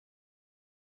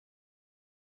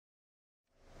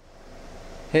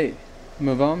Hey, I'm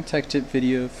a VOM tech tip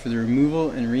video for the removal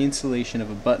and reinstallation of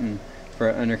a button for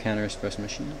our under-counter espresso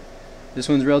machine. This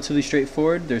one's relatively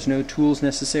straightforward. There's no tools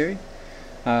necessary.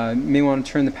 You may want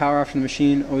to turn the power off from the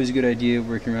machine. Always a good idea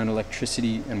working around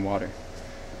electricity and water.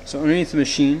 So underneath the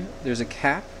machine there's a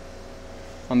cap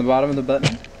on the bottom of the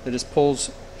button that just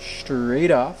pulls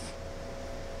straight off.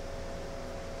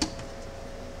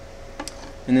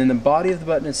 And then the body of the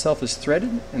button itself is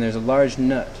threaded, and there's a large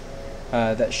nut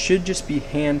that should just be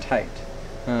hand tight.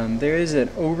 There is an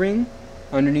O-ring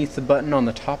underneath the button on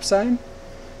the top side,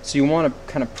 so you want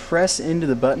to kind of press into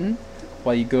the button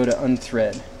while you go to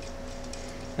unthread,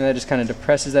 and that just kind of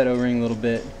depresses that O-ring a little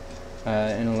bit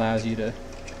and allows you to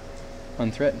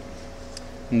unthread.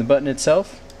 And the button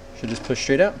itself should just push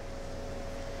straight out.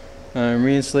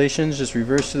 Reinstallations, just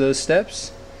reverse to those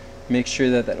steps. Make sure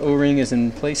that that O-ring is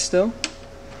in place still.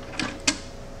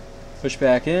 Push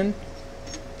back in.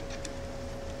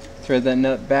 Thread that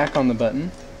nut back on the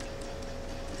button.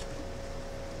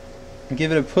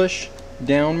 Give it a push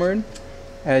downward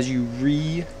as you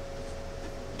re-tighten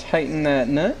that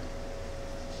nut.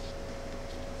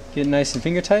 Get it nice and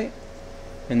finger tight,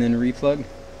 and then re-plug.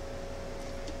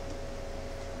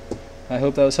 I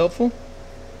hope that was helpful.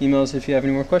 Email us if you have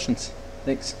any more questions.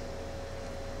 Thanks.